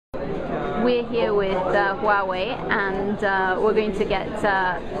we're here with Huawei, and we're going to get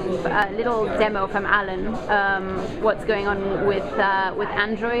a little demo from Alan. What's going on with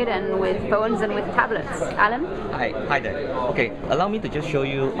Android and with phones and with tablets? Alan? Hi there. Okay, allow me to just show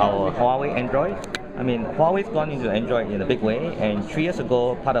you our Huawei Android. I mean, Huawei's gone into Android in a big way, and 3 years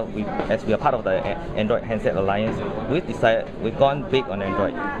ago, as we are part of the Android Handset Alliance, we've gone big on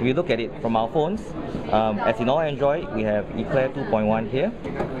Android. If you look at it from our phones, as in all Android, we have Eclair 2.1 here,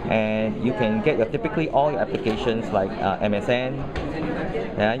 and you can get typically all your applications like MSN.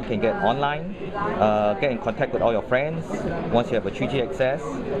 Yeah, you can get online, get in contact with all your friends once you have a 3G access,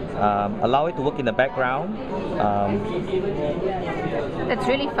 allow it to work in the background. That's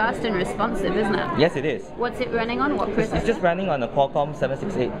really fast and responsive, isn't it? Yes, it is. What's it running on? What processor? It's just running on a Qualcomm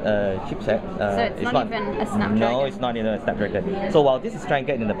 768 chipset. So it's not even a Snapdragon? No, it's not even a Snapdragon. So while this is trying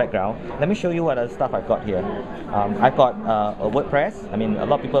to get in the background, let me show you what other stuff I've got here. I've got a WordPress. I mean, a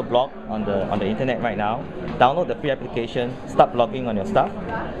lot of people blog on the internet right now. Download the free application, start blogging on your stuff.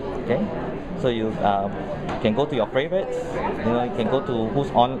 Okay, so you can go to your favorites. You know, you can go to who's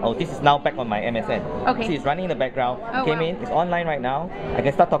on. Oh, this is now back on my MSN. Okay. See, it's running in the background. Oh, Came in. It's online right now. I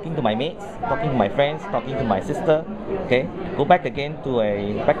can start talking to my mates, talking to my friends, talking to my sister. Okay. Go back again to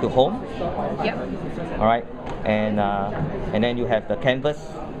back to home. Yep. All right. And then you have the canvas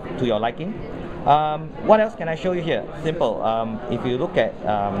to your liking. What else can I show you here? Simple. If you look at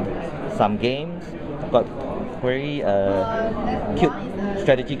some games, I've got very cute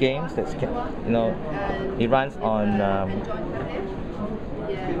strategy games. That's, you know, it runs on.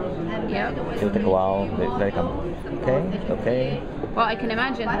 Yeah. It'll take a while. Let it come. Okay. Well, I can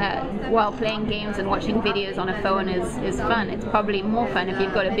imagine that while playing games and watching videos on a phone is fun. It's probably more fun if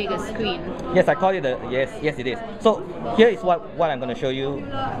you've got a bigger screen. Yes, I call it yes, it is. So here is what I'm going to show you,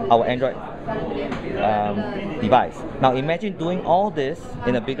 our Android device. Now imagine doing all this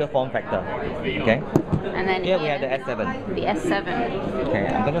in a bigger form factor. Okay. And then here we have the S7. The S7. Okay,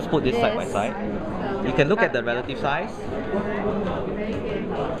 I'm going to put this side by side. You can look at the relative size.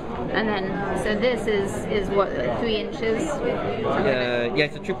 And then, so this is what, 3 inches? Yeah,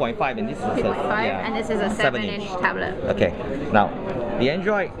 it's a 3.5, and this is 3.5, and this is a 7-inch tablet. Okay, now the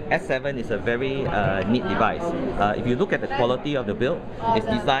Android S7 is a very neat device. If you look at the quality of the build, it's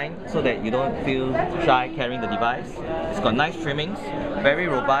designed so that you don't feel shy carrying the device. It's got nice trimmings, very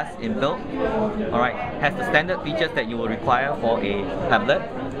robust in build. Alright, has the standard features that you will require for a tablet.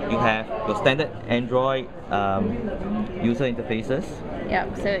 You have your standard Android user interfaces. Yeah,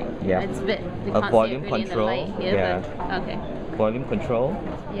 so it's a bit, we can't volume see it really control. in the light here, but okay. Volume control.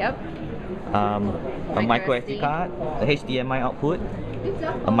 Yep. A micro SD card, a HDMI output,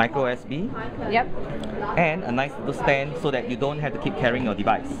 a micro USB. Yep. And a nice little stand so that you don't have to keep carrying your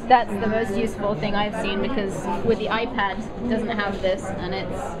device. That's the most useful thing I've seen, because with the iPad it doesn't have this, and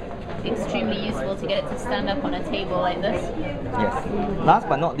it's extremely useful to get it to stand up on a table like this. Yes. Last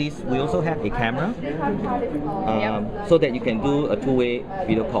but not least, we also have a camera so that you can do a two-way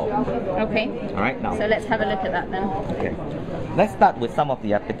video call. Okay. Alright, now. So let's have a look at that then. Okay. Let's start with some of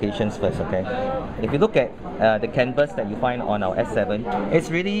the applications first, okay? If you look at the canvas that you find on our S7, it's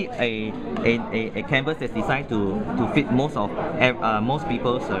really a canvas that's designed to fit most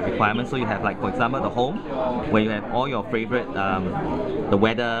people's requirements. So you have, like, for example, the home, where you have all your favorite, the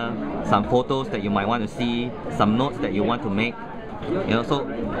weather, some photos that you might want to see, some notes that you want to make. You know, so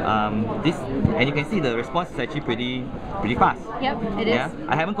this, and you can see the response is actually pretty fast. Yep, it is. Yeah,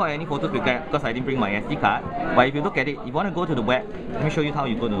 I haven't got any photos because I didn't bring my SD card. But if you look at it, if you want to go to the web, let me show you how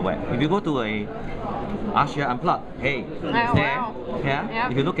you go to the web. If you go to a Asia Unplugged, hey, it's there. Wow. Yeah.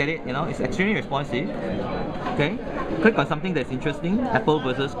 Yep. If you look at it, you know, it's extremely responsive. Okay. Click on something that's interesting. Apple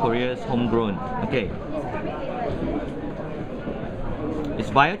versus Korea's homegrown. Okay. It's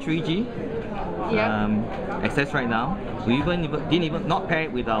via 3G. Access right now. We didn't even not pair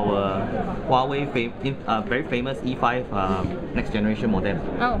it with our Huawei very famous E5 next generation modem.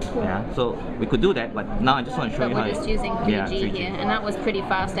 Oh, cool. Yeah, so we could do that, but now I just want to show you how. We're just using 3G here, and that was pretty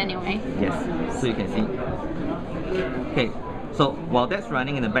fast anyway. Yes, so you can see. Okay, so while that's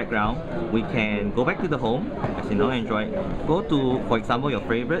running in the background, we can go back to the home, as in our Android. Go to, for example, your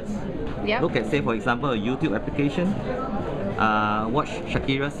favorites. Yep. Look at, say, for example, a YouTube application. Watch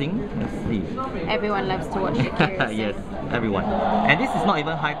Shakira sing. Let's see. Everyone loves to watch Shakira sing. Yes, everyone. And this is not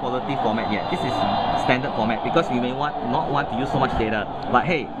even high quality format yet. This is standard format, because you may not want to use so much data. But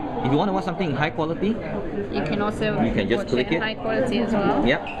hey, if you want to watch something in high quality, you can also just click it in high quality as well.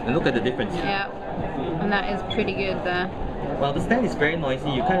 Yep, and look at the difference. Yeah, and that is pretty good there. Well, the stand is very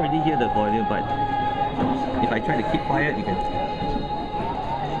noisy. You can't really hear the volume, but if I try to keep quiet, you can.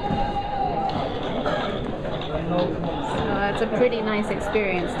 So that's it's a pretty nice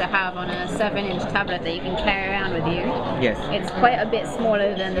experience to have on a 7-inch tablet that you can carry around with you. Yes. It's quite a bit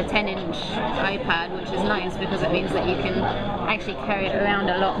smaller than the 10-inch iPad, which is nice because it means that you can actually carry it around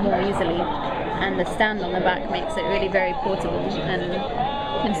a lot more easily. And the stand on the back makes it really very portable, and you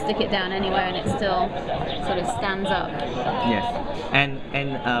can stick it down anywhere and it still sort of stands up. Yes, and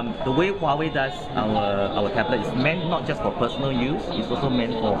the way Huawei does our tablet is meant not just for personal use, it's also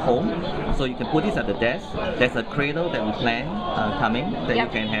meant for home. So you can put this at the desk. There's a cradle that we plan coming that you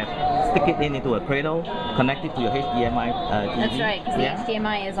can stick it into a cradle, connect it to your HDMI TV. That's right, because the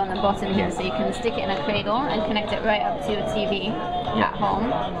HDMI is on the bottom here, so you can stick it in a cradle and connect it right up to your TV at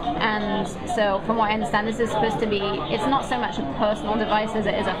home. And so from what I understand, this is supposed to be, it's not so much a personal device as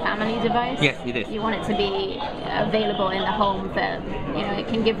it is a family device. Yes, it is. You want it to be available in the home for, it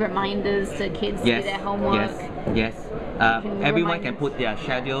can give reminders to kids to do their homework. Yes. Everyone can put their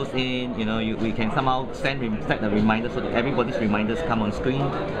schedules in, we can somehow set a reminder so that everybody's reminders come on screen.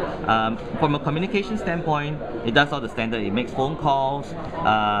 From a communication standpoint, it does all the standard. It makes phone calls,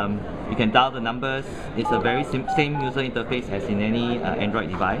 you can dial the numbers. It's a very same user interface as in any Android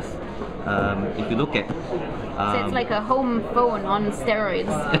device. If you look at so it's like a home phone on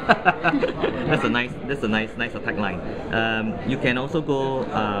steroids. That's a nice tagline. You can also go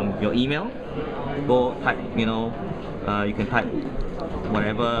your email, go type, you can type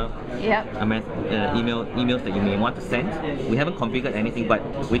whatever emails that you may want to send. We haven't configured anything, but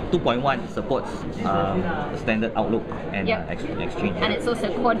with 2.1 it supports standard Outlook and Exchange. And it's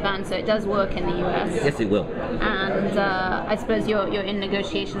also quad band, so it does work in the US. Yes, it will. And I suppose you're in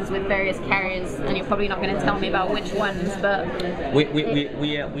negotiations with various carriers, and you're probably not going to tell me about which ones, but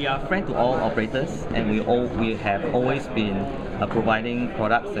we are friend to all operators, and we have always been providing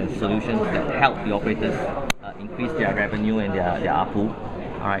products and solutions that help the operators increase their revenue and their ARPU.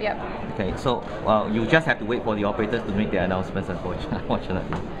 All right. Okay. So you just have to wait for the operators to make their announcements,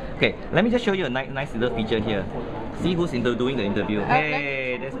 unfortunately. Okay. Let me just show you a nice little feature here. See who's doing the interview.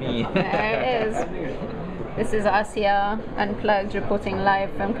 Hey, that's me. There it is. This is us here, Unplugged, reporting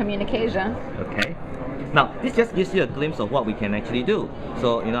live from Communicasia. Okay. Now, this just gives you a glimpse of what we can actually do.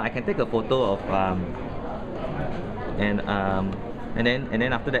 So, I can take a photo of and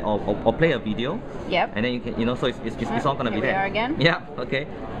then after that I'll play a video. Yep. And then you can, so it's all gonna be there. We are again. Yeah. Okay.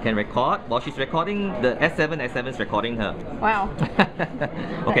 Can record. While she's recording, the S7 is recording her. Wow.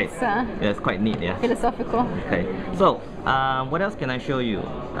 Okay. That's, it's quite neat. Yeah. Philosophical. Okay. So what else can I show you?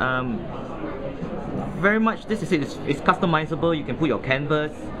 Very much. This is it. It's customizable. You can put your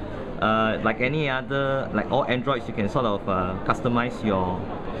canvas. Like any other, like all Androids, you can sort of customize your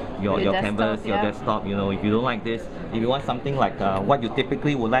canvas, your desktop. If you don't like this, if you want something like what you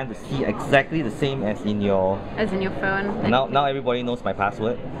typically would like to see exactly the same as in your phone. Now everybody knows my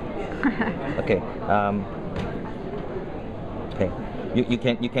password. Okay. Okay.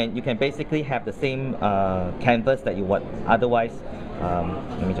 You can basically have the same canvas that you would otherwise.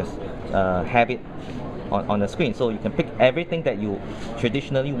 Let me just have it on the screen, so you can pick everything that you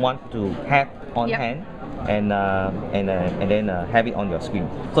traditionally want to have on hand, and then have it on your screen.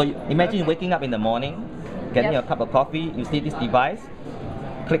 So imagine waking up in the morning, getting a cup of coffee, you see this device,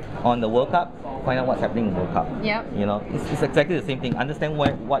 click on the World Cup, find out what's happening in World Cup. It's exactly the same thing. Understand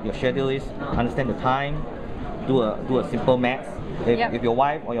what your schedule is, understand the time, do a simple math. If your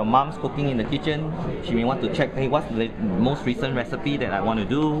wife or your mom's cooking in the kitchen, she may want to check, hey, what's the most recent recipe that I want to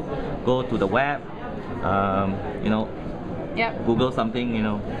do, go to the web, Google something,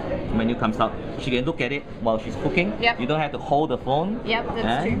 menu comes out. She can look at it while she's cooking. You don't have to hold the phone.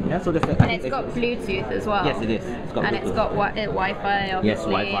 That's true. Yeah, so and it's got Bluetooth as well. Yes, it is. It's got Bluetooth. It's got Wi-Fi,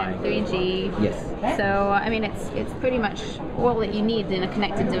 obviously, and 3G. Yes. So I mean, it's pretty much all that you need in a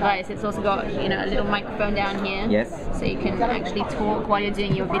connected device. It's also got a little microphone down here. Yes. So you can actually talk while you're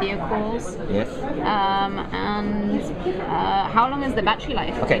doing your video calls. Yes. And how long is the battery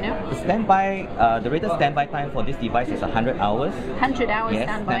life? Okay. Do you know? The standby, the rated standby time for this device is 100 hours. 100 hours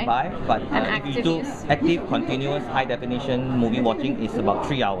standby. But if you do active, continuous, high definition movie watching, it's about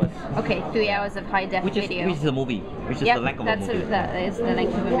 3 hours. Okay, 3 hours of high def video. Which is a movie. Which is the length of a movie. That is the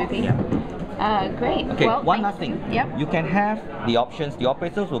length of a movie. Great. Okay, well, one last thing. You can have the options. The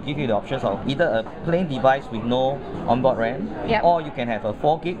operators will give you the options of either a plain device with no onboard RAM, or you can have a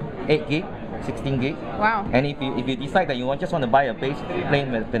 4 gig, 8 gig, 16 gig. Wow. And if you decide that you just want to buy a base plain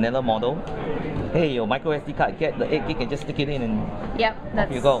vanilla model, hey, your micro SD card, get the 8 gig and just stick it in, and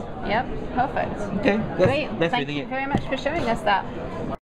off you go. Perfect. Okay, Great. That's Thank really you it. very much for showing us that.